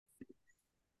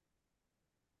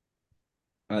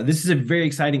This is a very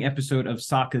exciting episode of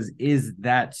Saka's Is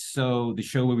That So, the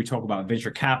show where we talk about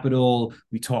venture capital,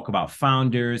 we talk about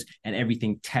founders, and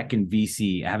everything tech and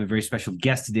VC. I have a very special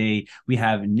guest today. We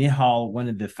have Nihal, one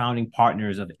of the founding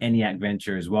partners of ENIAC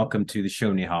Ventures. Welcome to the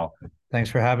show, Nihal. Thanks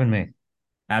for having me.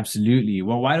 Absolutely.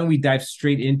 Well, why don't we dive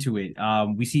straight into it?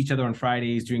 We see each other on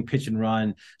Fridays during pitch and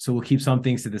run, so we'll keep some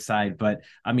things to the side. But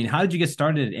I mean, how did you get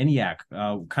started at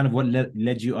ENIAC? Kind of what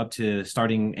led you up to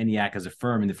starting ENIAC as a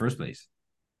firm in the first place?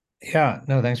 Yeah,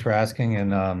 no, thanks for asking.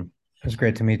 And it was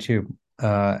great to meet you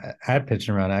at Pitch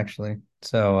and Run, actually.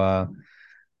 Uh,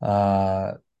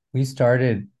 we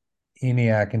started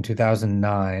ENIAC in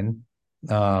 2009.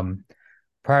 Um,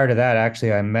 Prior to that,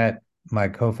 actually, I met my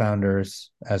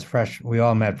co-founders we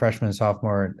all met freshman and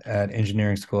sophomore at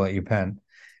engineering school at UPenn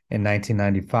in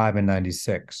 1995 and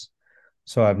 96.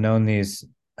 So I've known these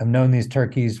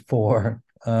turkeys for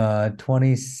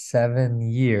 27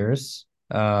 years.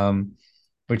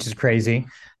 Which is crazy.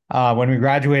 When we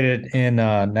graduated in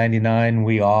 99,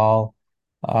 we all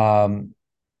um,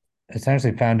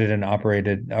 essentially founded and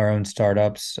operated our own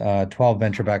startups, 12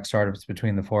 venture-backed startups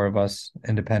between the four of us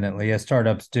independently, as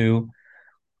startups do.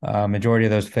 Majority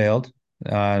of those failed.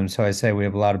 So I say we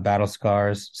have a lot of battle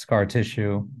scars, scar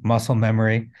tissue, muscle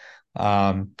memory,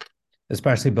 um,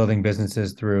 especially building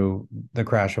businesses through the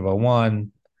crash of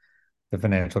 '01, the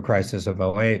financial crisis of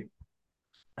 '08.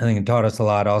 I think it taught us a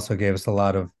lot, also gave us a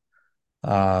lot of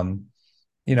um,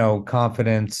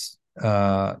 confidence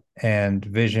and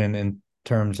vision in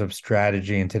terms of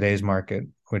strategy in today's market,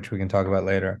 which we can talk about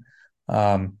later.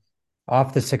 Um,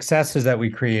 Off the successes that we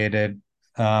created,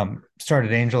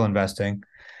 started angel investing,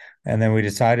 and then we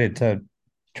decided to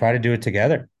try to do it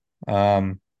together.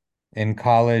 Um, in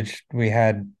college, we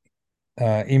had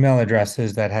email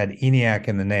addresses that had ENIAC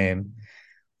in the name.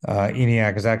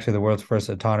 ENIAC is actually the world's first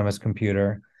autonomous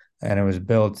computer, and it was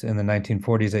built in the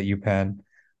 1940s at UPenn.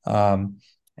 Um,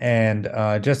 and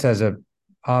just as a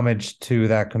homage to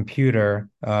that computer,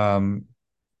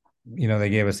 they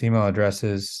gave us email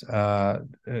addresses.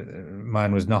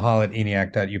 Mine was nahal at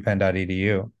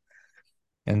eniac.upenn.edu.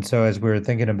 And so as we were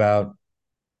thinking about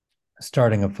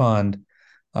starting a fund,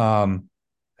 um,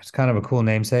 it's kind of a cool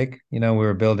namesake. We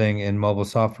were building in mobile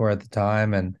software at the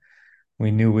time, and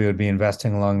we knew we would be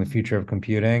investing along the future of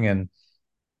computing, and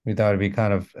we thought it'd be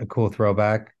kind of a cool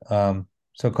throwback.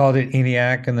 So called it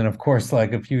ENIAC, and then of course,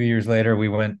 like a few years later, we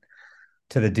went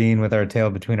to the dean with our tail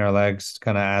between our legs,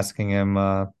 kind of asking him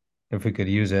if we could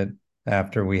use it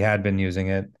after we had been using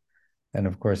it, and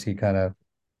of course, he kind of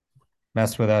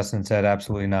messed with us and said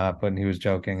absolutely not, but he was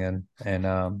joking, and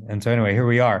so anyway, here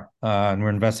we are, and we're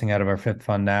investing out of our fifth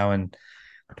fund now in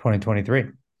 2023.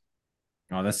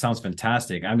 Oh, that sounds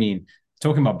fantastic. I mean,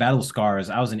 talking about battle scars,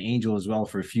 I was an angel as well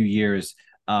for a few years.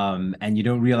 And you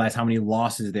don't realize how many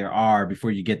losses there are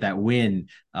before you get that win.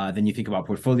 Then you think about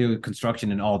portfolio construction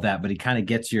and all that, but it kind of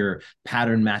gets your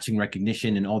pattern matching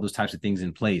recognition and all those types of things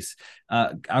in place.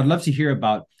 I'd love to hear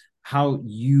about how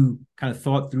you kind of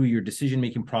thought through your decision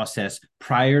making process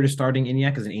prior to starting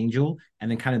ENIAC as an angel, and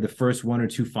then kind of the first one or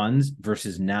two funds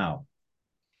versus now.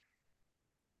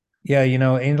 Yeah,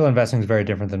 angel investing is very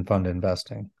different than fund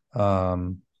investing,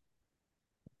 for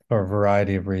a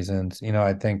variety of reasons.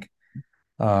 I think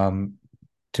Um,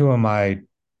 two of my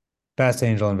best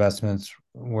angel investments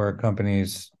were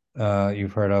companies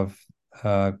you've heard of,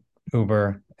 uh,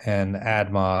 Uber and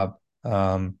AdMob.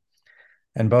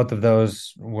 And both of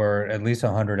those were at least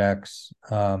 100x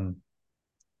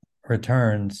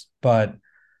returns, but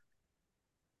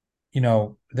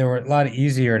they were a lot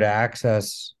easier to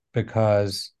access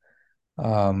because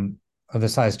um, of the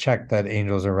size check that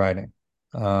angels are writing.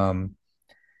 Um,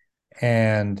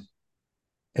 and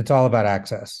it's all about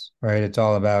access, right? It's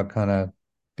all about kind of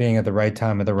being at the right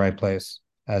time at the right place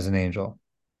as an angel.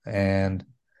 And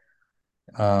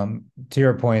to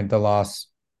your point, the loss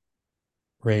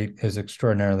rate is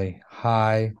extraordinarily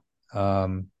high,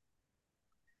 um,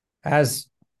 as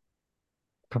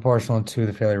proportional to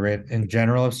the failure rate in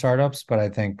general of startups, but I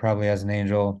think probably as an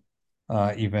angel,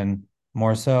 even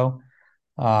more so.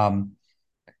 Um,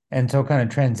 and so, kind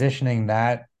of transitioning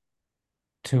that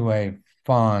to a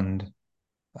fund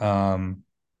um,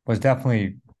 was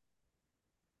definitely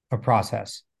a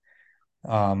process.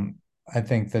 Um, I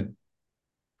think the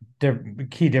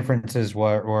key differences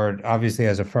were obviously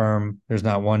as a firm, there's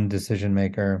not one decision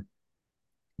maker.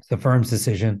 It's the firm's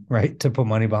decision, right, to put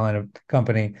money behind a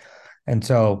company. And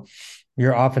so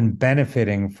you're often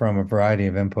benefiting from a variety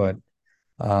of input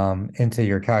into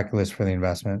your calculus for the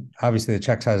investment. Obviously, the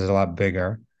check size is a lot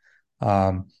bigger.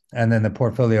 And then the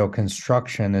portfolio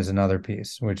construction is another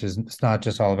piece, which is it's not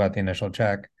just all about the initial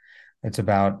check. It's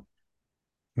about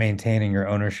maintaining your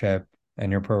ownership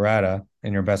and your pro rata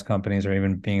in your best companies, or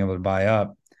even being able to buy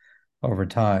up over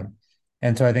time.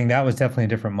 And so I think that was definitely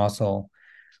a different muscle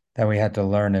that we had to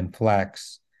learn and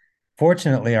flex.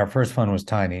 Fortunately, our first fund was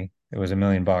tiny. It was $1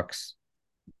 million,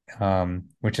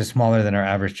 which is smaller than our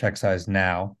average check size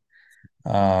now,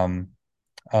 um,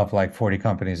 of like 40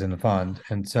 companies in the fund.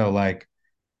 And so like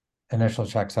initial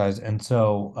check size. And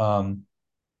so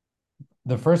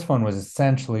the first fund was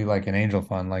essentially like an angel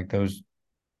fund, like those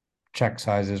check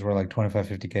sizes were like 25,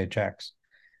 50K checks.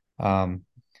 Um,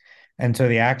 and so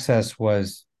the access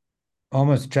was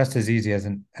almost just as easy as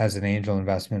an angel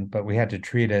investment, but we had to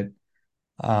treat it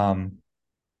um,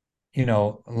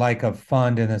 like a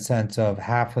fund in the sense of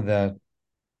half of the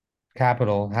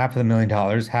capital, half of the $1 million,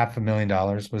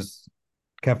 $500,000 was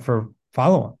kept for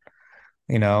follow-on,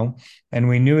 and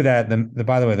we knew that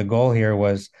by the way, the goal here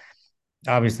was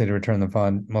obviously to return the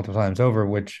fund multiple times over,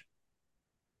 which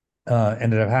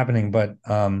ended up happening, but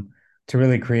to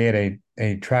really create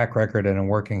a track record and a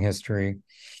working history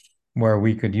where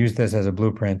we could use this as a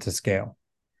blueprint to scale.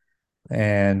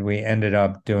 And we ended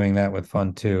up doing that with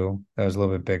Fund Two. That was a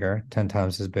little bit bigger, 10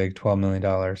 times as big, $12 million.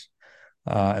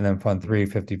 And then Fund Three,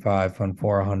 55, Fund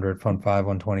Four, 100, Fund Five,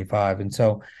 125. And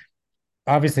so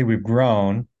obviously we've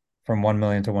grown from 1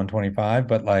 million to 125,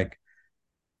 but like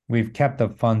we've kept the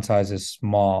fund sizes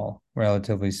small,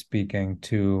 relatively speaking,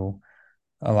 to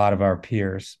a lot of our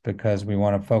peers, because we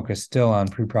want to focus still on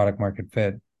pre-product market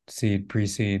fit, seed,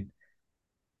 pre-seed,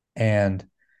 and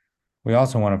we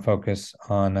also want to focus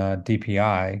on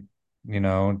DPI.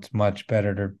 It's much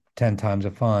better to 10 times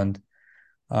a fund,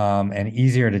 and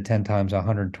easier to 10 times a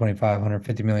 125,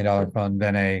 $150 million fund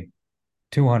than a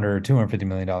 200 or $250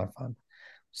 million fund.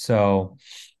 So,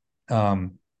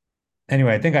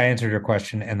 anyway, I think I answered your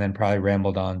question and then probably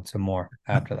rambled on some more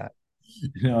after that.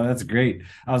 No, that's great.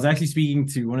 I was actually speaking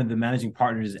to one of the managing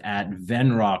partners at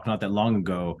Venrock not that long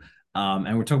ago.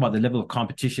 And we're talking about the level of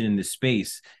competition in this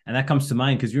space. And that comes to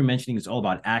mind because you're mentioning it's all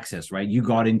about access, right? You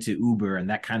got into Uber and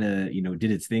that kind of,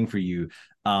 did its thing for you.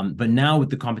 But now with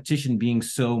the competition being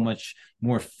so much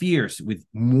more fierce, with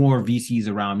more VCs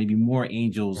around, maybe more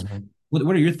angels, Mhm.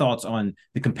 what are your thoughts on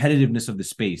the competitiveness of the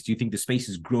space? Do you think the space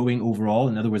is growing overall?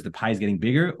 In other words, the pie is getting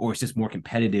bigger, or it's just more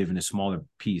competitive in a smaller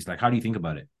piece? Like, how do you think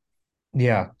about it?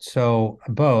 Yeah, so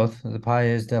both. The pie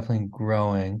is definitely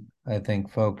growing. I think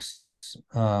folks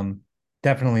um,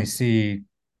 definitely see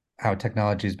how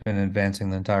technology has been advancing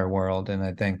the entire world. And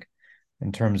I think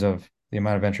in terms of the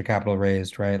amount of venture capital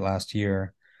raised, right, last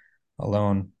year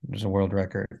alone, there's a world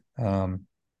record.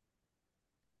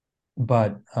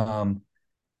 But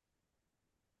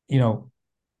you know,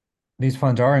 these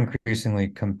funds are increasingly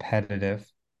competitive.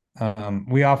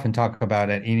 We often talk about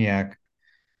at ENIAC,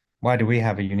 why do we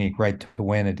have a unique right to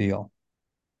win a deal?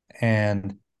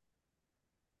 And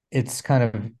it's kind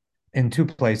of in two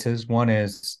places. One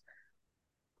is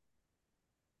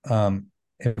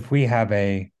if we have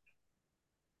a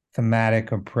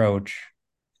thematic approach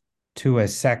to a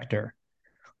sector,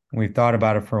 we've thought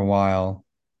about it for a while.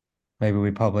 Maybe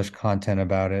we publish content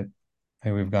about it.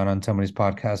 Maybe we've gone on somebody's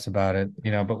podcast about it,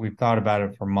 but we've thought about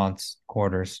it for months,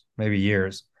 quarters, maybe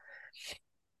years.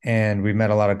 And we've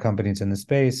met a lot of companies in the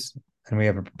space and we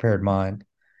have a prepared mind.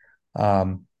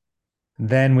 Um,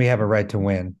 then we have a right to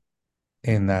win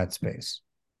in that space,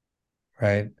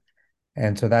 right?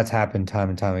 And so that's happened time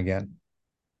and time again.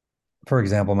 For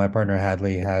example, my partner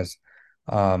Hadley has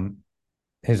um,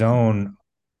 his own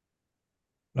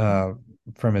uh,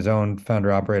 from his own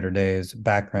founder operator days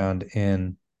background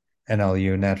in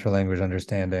NLU, natural language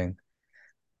understanding.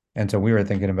 And so we were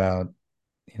thinking about,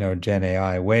 Gen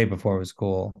AI way before it was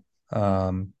cool,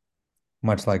 um,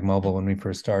 much like mobile when we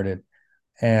first started.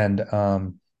 And,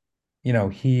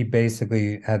 he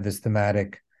basically had this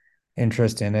thematic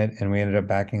interest in it. And we ended up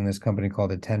backing this company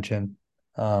called Attention,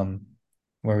 um,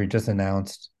 where we just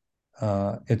announced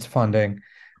its funding.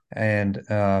 And,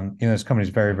 this company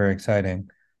is very, very exciting,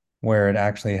 where it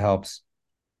actually helps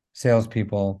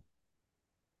salespeople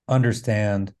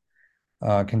understand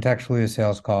contextually a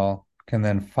sales call, can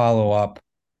then follow up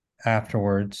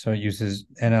afterwards. So it uses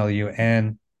NLU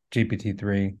and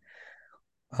GPT-3,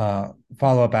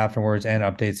 follow up afterwards and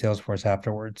update Salesforce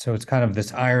afterwards. So it's kind of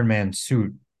this Iron Man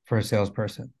suit for a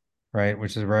salesperson, right?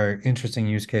 Which is a very interesting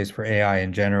use case for AI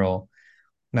in general,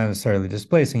 not necessarily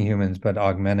displacing humans, but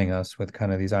augmenting us with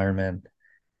kind of these Iron Man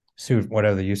suit,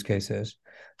 whatever the use case is.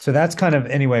 So that's kind of,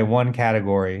 anyway, one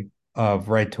category of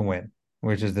right to win,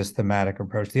 which is this thematic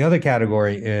approach. The other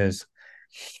category is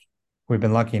we've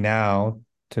been lucky now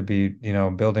to be,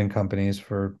 building companies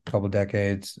for a couple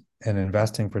decades and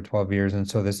investing for 12 years. And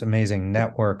so this amazing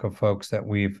network of folks that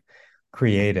we've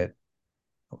created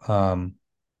Um,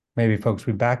 maybe folks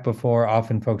we backed before,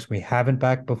 often folks we haven't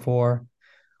backed before,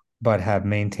 but have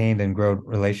maintained and grown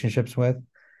relationships with.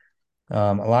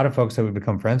 A lot of folks that we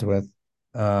become friends with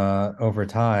over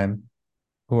time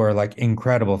who are like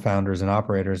incredible founders and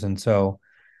operators. And so,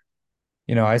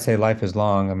 I say life is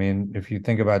long. I mean, if you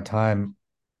think about time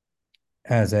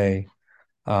as a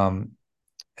um,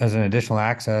 as an additional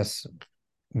access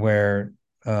where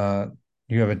uh,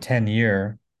 you have a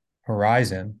 10-year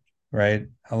horizon, right?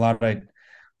 A lot of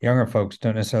younger folks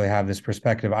don't necessarily have this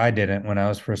perspective. I didn't when I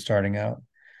was first starting out.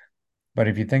 But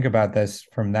if you think about this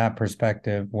from that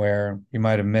perspective, where you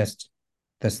might have missed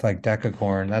this like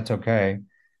decacorn, that's okay.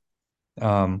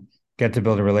 Get to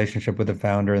build a relationship with the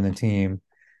founder and the team.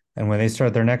 And when they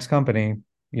start their next company,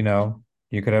 you know,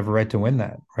 you could have a right to win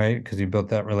that, right? Because you built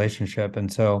that relationship.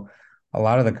 And so a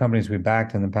lot of the companies we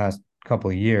backed in the past couple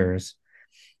of years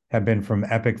have been from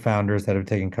epic founders that have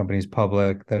taken companies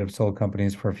public, that have sold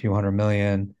companies for a few hundred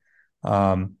million.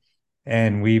 Um,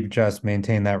 and we've just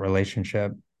maintained that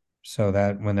relationship so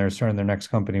that when they're starting their next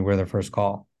company, we're their first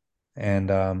call. And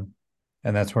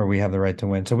that's where we have the right to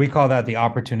win. So we call that the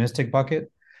opportunistic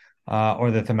bucket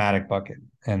or the thematic bucket.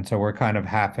 And so we're kind of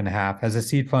half and half. As a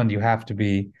seed fund, you have to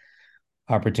be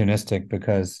opportunistic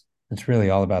because it's really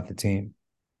all about the team.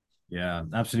 Yeah,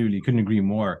 absolutely. Couldn't agree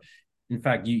more. In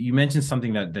fact, you mentioned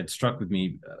something that struck with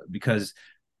me because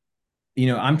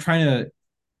I'm trying to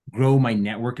grow my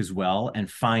network as well and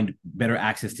find better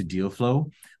access to deal flow.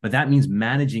 But that means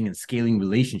managing and scaling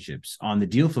relationships on the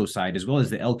deal flow side as well as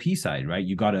the LP side, right?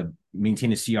 You got to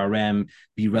maintain a CRM,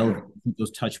 be relevant,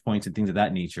 those touch points and things of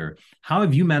that nature. How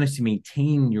have you managed to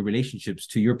maintain your relationships?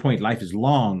 To your point, life is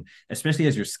long, especially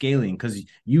as you're scaling, because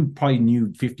you probably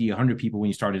knew 50, 100 people when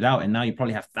you started out, and now you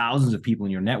probably have thousands of people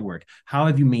in your network. How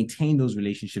have you maintained those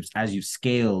relationships as you've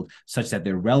scaled such that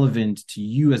they're relevant to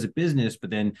you as a business, but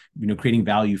then, creating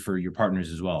value for your partners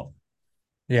as well?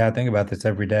 Yeah, I think about this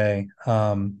every day.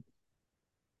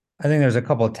 I think there's a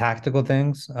couple of tactical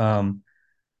things.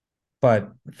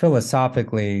 But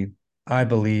philosophically, I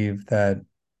believe that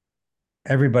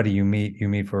everybody you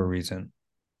meet for a reason.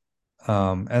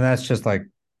 And that's just like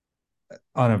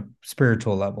on a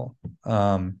spiritual level.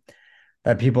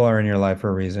 That people are in your life for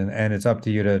a reason, and it's up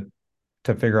to you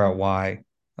to figure out why,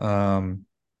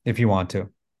 if you want to.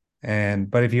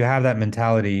 But if you have that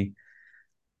mentality,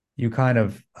 you kind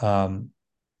of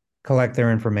collect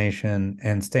their information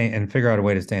and stay and figure out a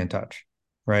way to stay in touch,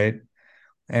 right?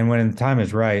 And when the time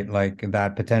is right, like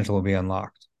that potential will be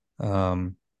unlocked.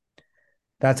 Um,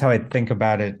 that's how I think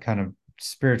about it kind of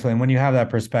spiritually. And when you have that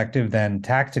perspective, then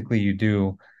tactically you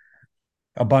do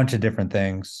a bunch of different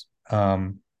things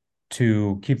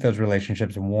to keep those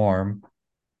relationships warm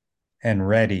and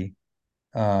ready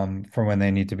for when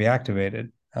they need to be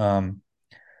activated.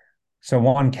 So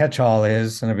one catch-all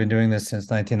is, and I've been doing this since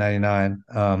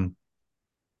 1999.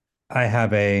 I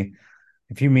have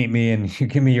if you meet me and you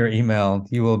give me your email,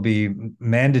 you will be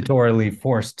mandatorily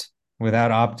forced without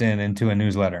opt-in into a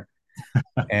newsletter.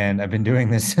 And I've been doing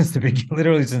this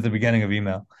literally since the beginning of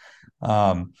email,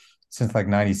 um, since like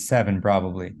 97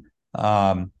 probably.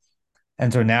 Um,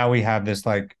 and so now we have this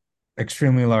like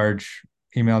extremely large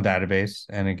email database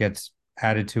and it gets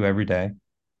added to every day.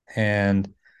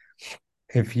 And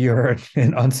if you're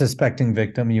an unsuspecting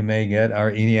victim, you may get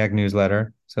our ENIAC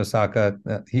newsletter. So Saka,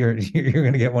 you're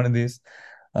going to get one of these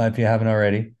if you haven't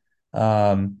already.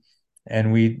 Um,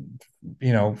 and we,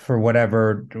 for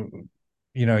whatever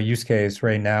use case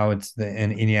right now, it's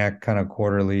an ENIAC kind of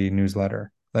quarterly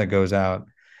newsletter that goes out.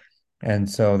 And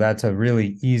so that's a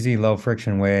really easy, low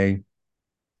friction way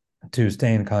to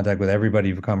stay in contact with everybody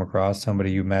you've come across,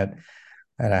 somebody you met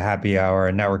at a happy hour,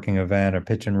 a networking event, a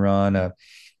pitch and run, a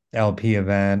LP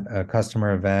event, a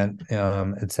customer event,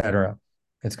 etc.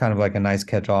 It's kind of like a nice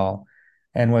catch-all.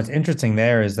 And what's interesting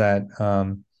there is that,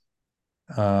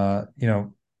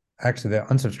 actually the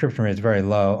unsubscription rate is very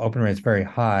low, open rate is very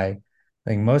high. I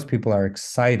think most people are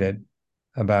excited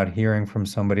about hearing from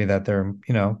somebody that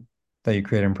that you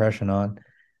create an impression on.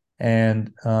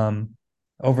 And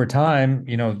over time,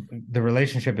 the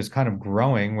relationship is kind of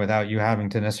growing without you having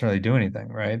to necessarily do anything,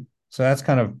 right? So that's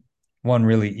kind of one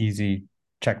really easy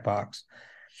checkbox.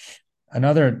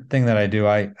 Another thing that I do,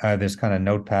 I have this kind of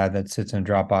notepad that sits in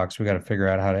Dropbox. We got to figure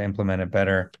out how to implement it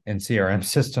better in CRM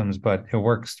systems, but it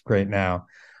works great now.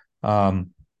 Um,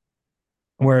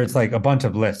 where it's like a bunch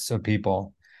of lists of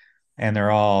people and they're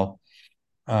all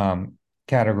um,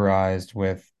 categorized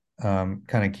with kind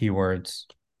of keywords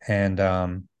and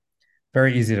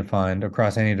very easy to find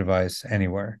across any device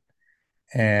anywhere.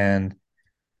 And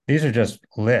these are just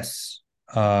lists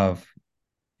of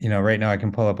right now I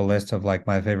can pull up a list of like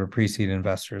my favorite pre-seed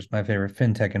investors, my favorite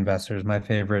fintech investors, my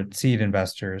favorite seed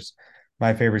investors,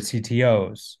 my favorite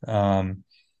CTOs,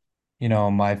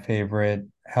 my favorite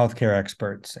healthcare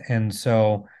experts. And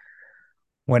so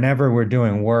whenever we're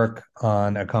doing work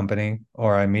on a company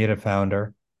or I meet a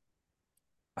founder,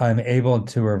 I'm able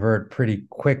to revert pretty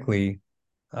quickly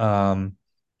um,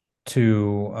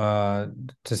 to uh,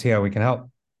 to see how we can help.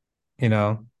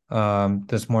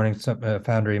 This morning, a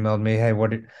founder emailed me, "Hey,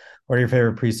 what are your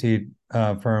favorite pre-seed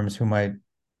firms who might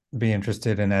be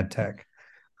interested in ed tech?"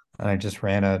 And I just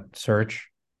ran a search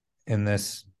in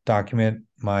this document.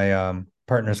 My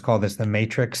partners call this the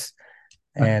Matrix,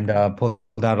 and pulled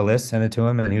out a list, sent it to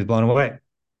him, and he was blown away.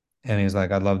 And he's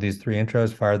like, "I love these three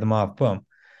intros." Fired them off. Boom.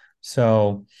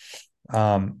 So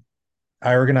um,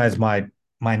 I organize my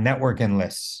networking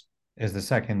lists is the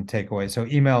second takeaway. So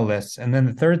email lists, and then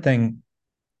the third thing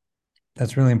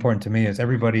that's really important to me is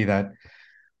everybody that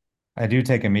I do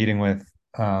take a meeting with.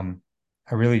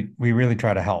 We really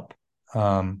try to help.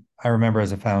 I remember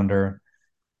as a founder,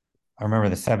 I remember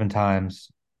the 7 times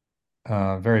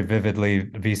very vividly.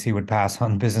 The VC would pass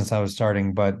on business I was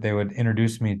starting, but they would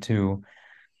introduce me to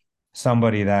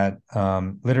somebody that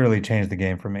literally changed the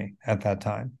game for me at that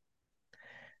time,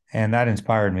 and that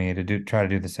inspired me to try to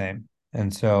do the same.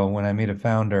 And so when I meet a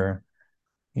founder,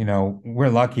 we're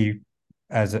lucky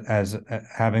as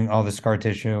having all the scar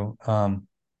tissue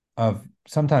of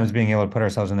sometimes being able to put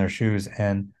ourselves in their shoes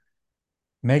and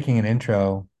making an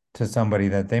intro to somebody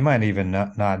that they might even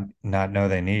not know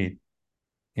they need.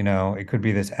 It could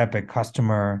be this epic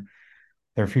customer,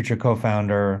 their future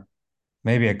co-founder,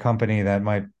 maybe a company that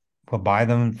might will buy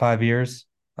them in 5 years.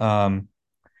 And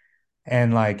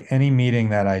like any meeting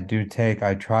that I do take,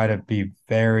 I try to be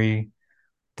very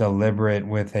deliberate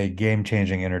with a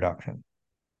game-changing introduction.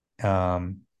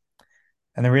 Um,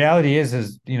 and the reality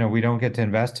is, we don't get to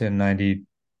invest in 90%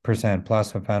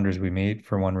 plus of founders we meet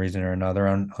for one reason or another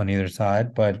on either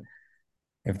side. But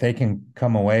if they can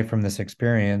come away from this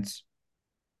experience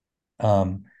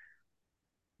um,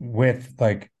 with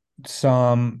like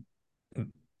some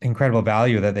incredible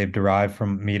value that they've derived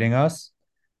from meeting us,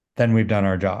 then we've done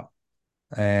our job.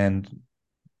 And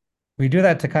we do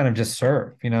that to kind of just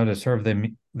serve, to serve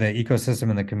the ecosystem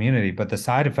and the community. But the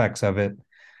side effects of it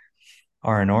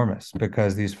are enormous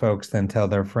because these folks then tell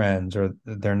their friends or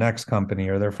their next company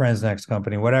or their friend's next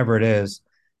company, whatever it is,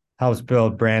 helps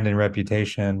build brand and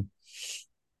reputation,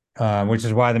 which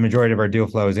is why the majority of our deal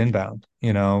flow is inbound,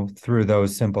 through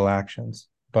those simple actions.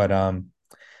 But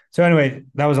so anyway,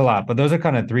 that was a lot, but those are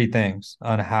kind of three things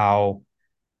on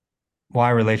why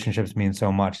relationships mean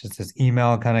so much. It's this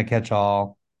email kind of catch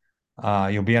all.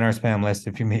 You'll be on our spam list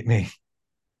if you meet me.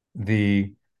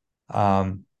 The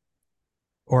um,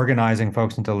 organizing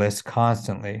folks into lists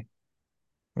constantly,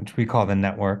 which we call the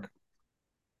network.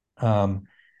 Um,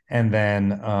 and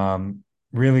then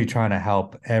really trying to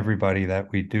help everybody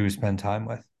that we do spend time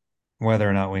with, whether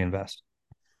or not we invest.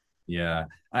 Yeah,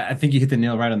 I think you hit the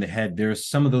nail right on the head. There's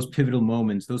some of those pivotal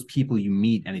moments, those people you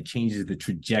meet, and it changes the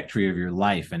trajectory of your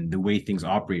life and the way things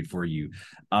operate for you.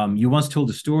 You once told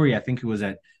a story, I think it was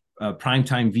at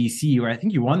Primetime VC, where I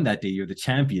think you won that day. You're the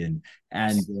champion,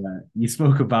 and you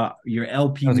spoke about your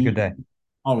LP That was a meet. good day.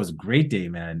 Oh, it was a great day,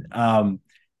 man.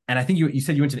 And I think you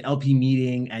said you went to an LP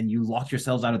meeting and you locked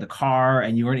yourselves out of the car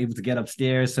and you weren't able to get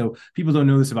upstairs. So people don't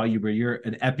know this about you, but you're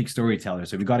an epic storyteller.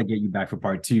 So we got to get you back for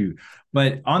part two.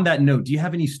 But on that note, do you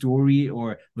have any story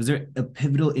or was there a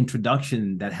pivotal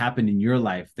introduction that happened in your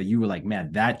life that you were like,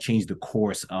 man, that changed the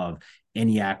course of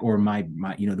ENIAC or my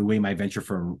the way my venture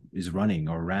firm is running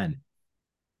or ran?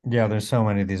 Yeah, there's so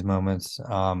many of these moments.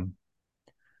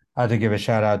 I had to give a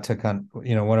shout out to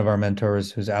one of our mentors,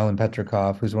 who's Alan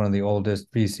Petrikov, who's one of the oldest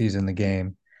VCs in the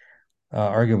game.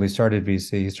 Arguably started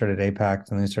VC. He started Apex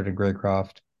and then he started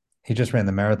Greycroft. He just ran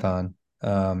the marathon,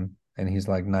 and he's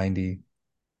like 90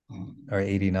 or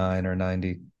 89 or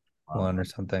 91 or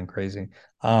something crazy.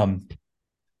 And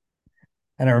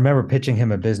I remember pitching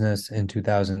him a business in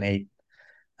 2008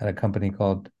 at a company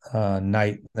called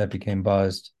Night that became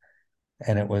Buzzed,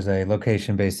 and it was a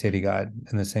location-based city guide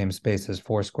in the same space as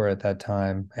Foursquare at that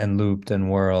time, and Looped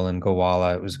and Whirl and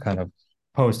Gowalla. It was kind of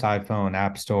post iPhone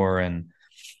App Store, and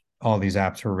all these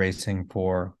apps were racing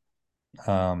for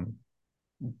to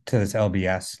this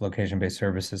LBS, location-based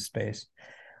services space.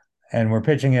 And we're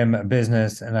pitching him a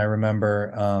business, and I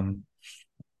remember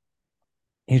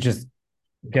he just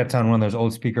gets on one of those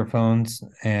old speaker phones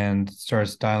and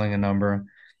starts dialing a number,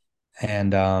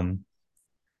 and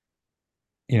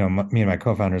me and my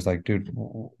co-founders like, dude,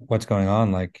 what's going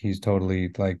on? Like, he's totally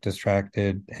like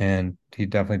distracted and he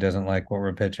definitely doesn't like what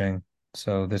we're pitching.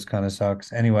 So this kind of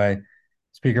sucks. Anyway,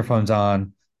 this speakerphone's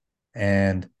on,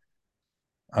 and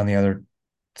on the other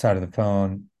side of the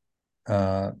phone,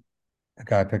 uh, a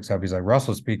guy picks up. He's like,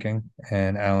 "Russell speaking,"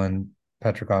 and Alan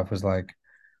Petrikov was like,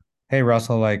 "Hey,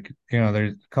 Russell, like,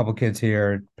 there's a couple kids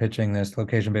here pitching this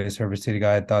location-based service to the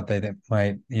guy. I thought they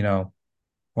might,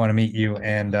 want to meet you,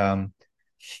 and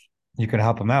you could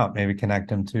help them out, maybe connect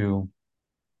them to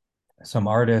some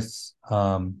artists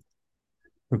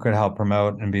who could help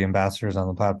promote and be ambassadors on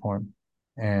the platform."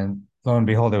 And lo and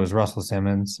behold, it was Russell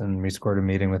Simmons, and we scored a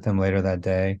meeting with him later that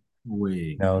day.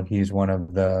 Wait. He's one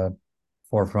of the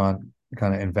forefront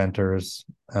kind of inventors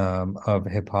of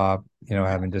hip hop,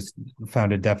 having just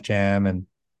founded Def Jam and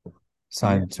Yeah.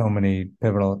 signed so many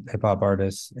pivotal hip hop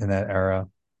artists in that era.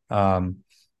 Um,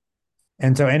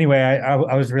 and so, anyway,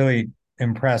 I was really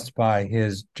impressed by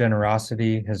his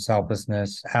generosity, his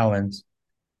selflessness, Alan's,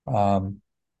 um,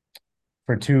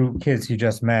 for two kids he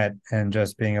just met, and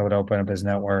just being able to open up his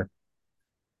network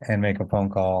and make a phone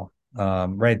call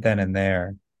right then and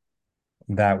there.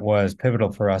 That was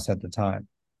pivotal for us at the time.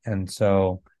 And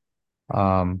so,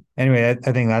 anyway,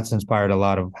 I think that's inspired a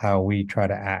lot of how we try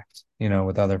to act,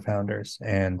 with other founders.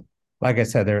 And like I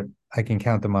said, I can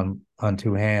count them on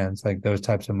two hands, like those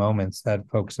types of moments that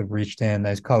folks have reached in.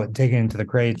 I call it taking into the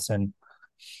crates and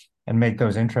make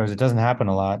those intros. It doesn't happen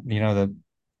a lot.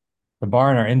 The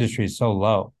bar in our industry is so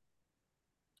low.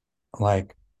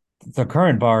 Like, the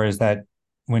current bar is that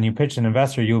when you pitch an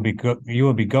investor, you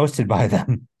will be ghosted by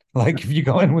them. Like, if you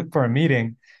go in for a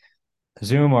meeting,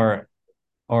 Zoom or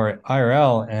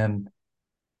IRL, and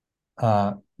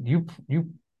uh, you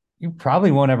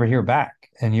probably won't ever hear back,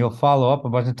 and you'll follow up a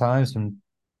bunch of times, and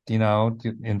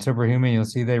in Superhuman, you'll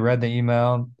see they read the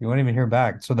email. You won't even hear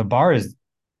back. So the bar is,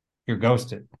 you're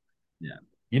ghosted. Yeah.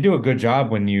 You do a good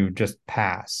job when you just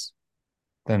pass.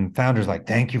 Then founders like,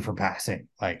 thank you for passing.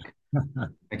 Like,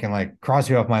 I can like cross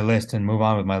you off my list and move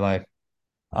on with my life.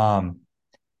 Um,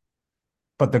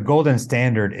 but the golden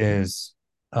standard is,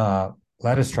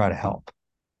 let us try to help.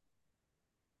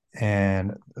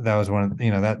 And that was one of,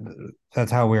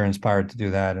 that's how we were inspired to do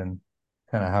that, and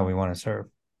kind of how we want to serve.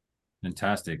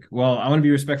 Fantastic. Well, I want to be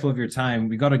respectful of your time.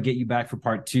 We got to get you back for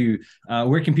part two.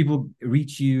 Where can people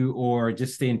reach you or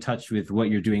just stay in touch with what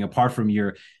you're doing apart from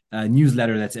your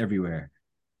newsletter that's everywhere?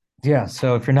 Yeah.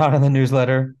 So if you're not on the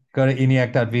newsletter, go to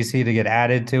eniac.vc to get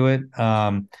added to it.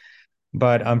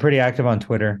 But I'm pretty active on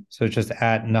Twitter. So it's just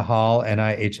at Nihal,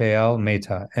 Nihal,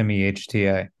 Mehta,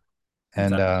 Mehta.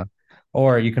 And Fantastic.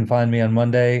 or you can find me on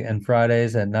Monday and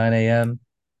Fridays at 9 a.m.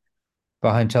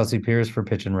 behind Chelsea Piers for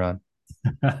Pitch and Run.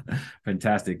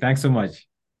 Fantastic. Thanks so much.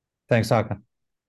 Thanks, Saka.